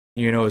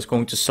is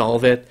going to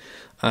solve it.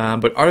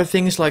 But other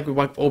things like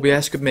what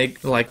OBS could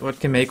make, like what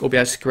can make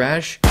OBS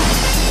crash.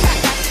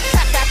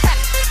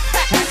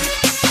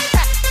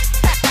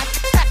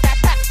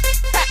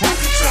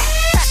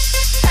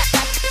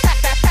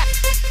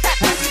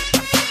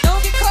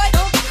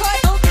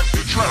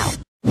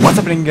 What's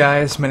happening,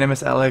 guys? My name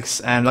is Alex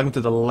and welcome to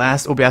the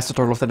last OBS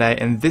tutorial of the day.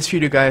 In this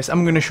video, guys,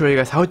 I'm going to show you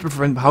guys how to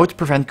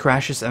prevent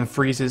crashes and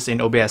freezes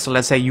in OBS. So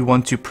let's say you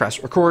want to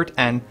press record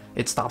and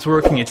it stops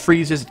working, it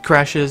freezes, it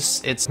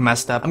crashes, it's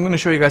messed up. I'm going to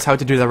show you guys how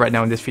to do that right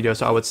now in this video,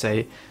 so I would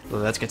say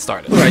let's get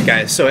started. Alright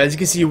guys, so as you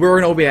can see, we're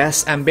in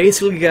OBS and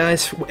basically,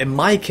 guys, in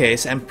my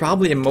case and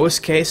probably in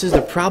most cases,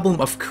 the problem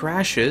of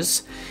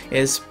crashes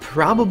is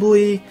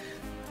probably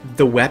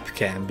the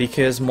webcam,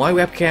 because my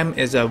webcam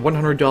is a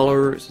 $100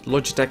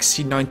 Logitech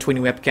C920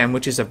 webcam,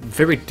 which is a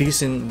very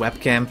decent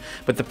webcam.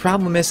 But the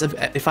problem is,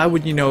 if I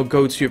would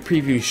go to a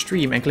preview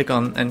stream and click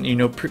on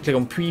click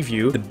on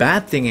preview, the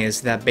bad thing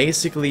is that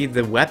basically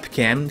the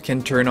webcam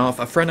can turn off.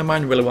 A friend of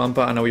mine, Willy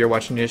Wampa, I know you're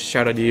watching this,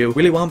 shout out to you.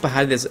 Willy Wampa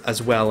had this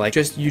as well, like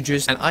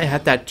and I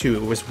had that too.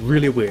 It was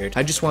really weird.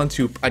 I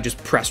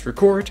just pressed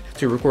record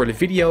to record a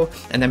video,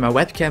 and then my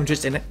webcam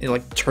just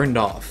like turned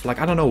off. Like,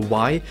 I don't know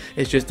why.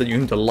 It's just that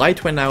the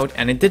light went out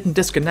and it didn't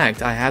disconnect.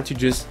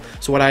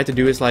 So what I had to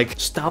do is like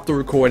stop the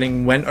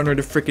recording, went under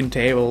the freaking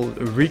table,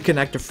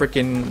 reconnect the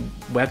freaking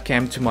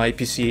webcam to my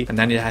PC, and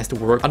then it has to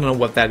work. I don't know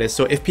what that is.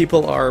 So if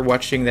people are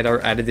watching that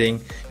are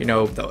editing,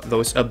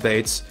 those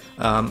updates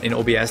in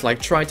OBS,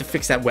 like, try to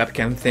fix that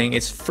webcam thing.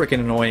 It's freaking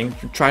annoying.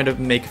 Try to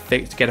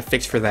get a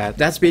fix for that.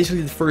 That's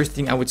basically the first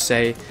thing I would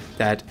say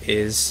that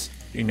is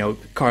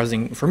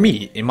causing, for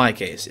me, in my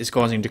case, is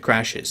causing the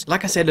crashes.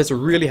 Like I said, it's a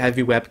really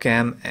heavy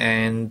webcam,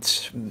 and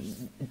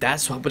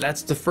that's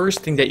the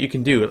first thing that you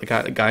can do,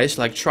 guys.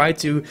 Like, try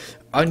to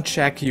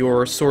uncheck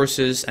your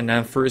sources and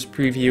then first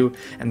preview,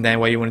 and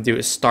then what you want to do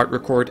is start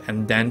record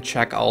and then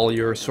check all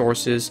your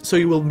sources, so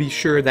you will be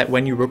sure that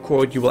when you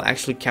record you will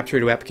actually capture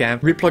the webcam.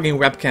 Replugging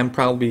webcam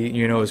probably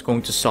is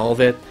going to solve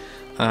it.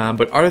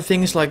 But other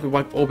things like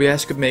what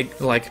OBS could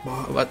make, like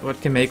what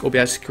can make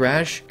OBS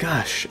crash,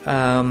 gosh,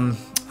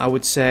 I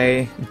would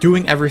say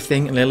doing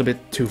everything a little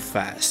bit too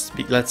fast.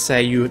 Let's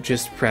say you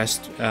just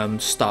pressed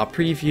stop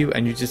preview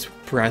and you just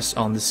press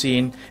on the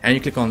scene and you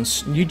click on,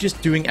 you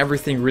just doing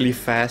everything really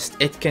fast.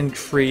 It can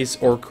freeze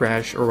or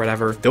crash or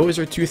whatever. Those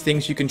are two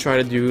things you can try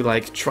to do.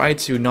 Like, try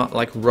to not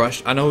like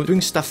rush. I know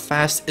doing stuff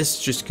fast is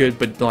just good,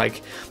 but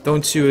like,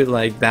 don't do it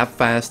like that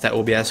fast that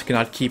OBS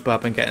cannot keep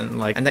up and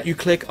and that you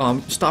click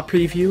on stop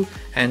preview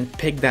and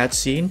pick that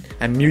scene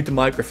and mute the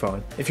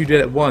microphone. If you did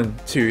it 1,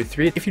 2,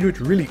 3, if you do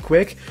it really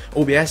quick,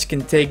 OBS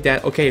can take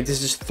that, okay,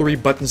 this is 3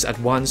 buttons at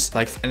once,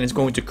 like, and it's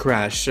going to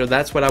crash. So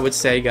that's what I would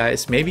say,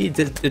 guys. Maybe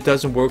it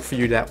doesn't work for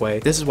you that way.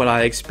 This is what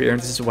I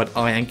experienced, this is what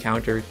I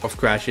encountered of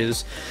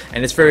crashes,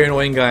 and it's very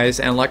annoying, guys.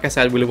 And like I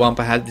said, Willy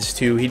Wampa had this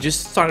too. He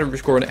just started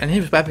recording and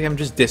his webcam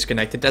just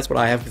disconnected. That's what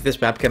I have with this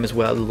webcam as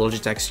well, the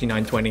Logitech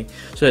C920.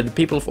 So the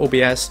people of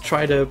OBS,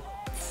 try to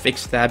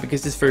fix that,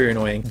 because it's very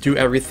annoying. Do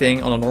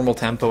everything on a normal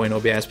tempo in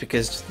OBS,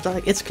 because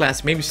like, it's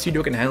classic. Maybe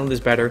Studio can handle this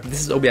better.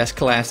 This is OBS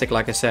Classic,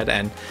 like I said,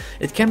 and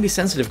it can be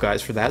sensitive,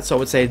 guys, for that. So I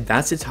would say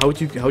that's it. How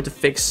to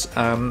fix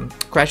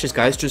crashes,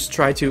 guys. Just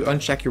try to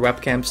uncheck your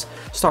webcams,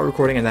 start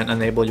recording, and then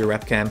enable your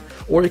webcam.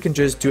 Or you can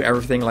just do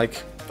everything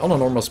like on a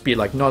normal speed,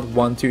 like not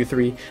 1, 2,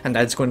 3, and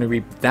that's going to be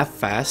that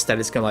fast that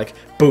it's gonna like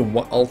boom,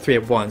 all 3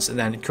 at once, and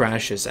then it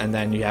crashes, and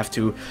then you have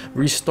to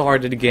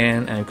restart it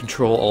again and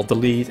Control Alt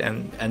Delete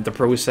and the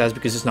process,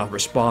 because it's not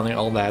responding,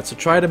 all that. So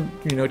try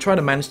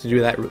to manage to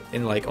do that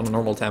in like on a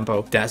normal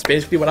tempo. That's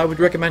basically what I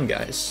would recommend,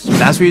 guys. So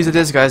that's what it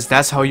is, guys.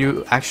 That's how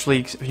you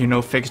actually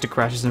fix the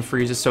crashes and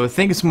freezes. So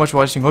thank you so much for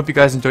watching. Hope you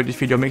guys enjoyed this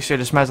video. Make sure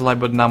to smash the like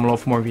button down below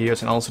for more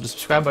videos, and also the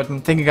subscribe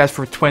button. Thank you guys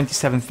for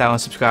 27,000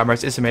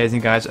 subscribers. It's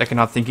amazing, guys. I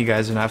cannot thank you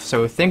guys enough.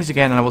 So thanks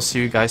again, and I will see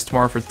you guys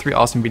tomorrow for 3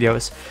 awesome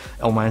videos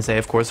on Wednesday,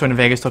 of course, so in the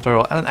Vegas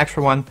tutorial and an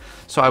extra one.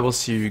 So I will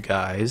see you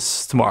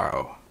guys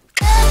tomorrow.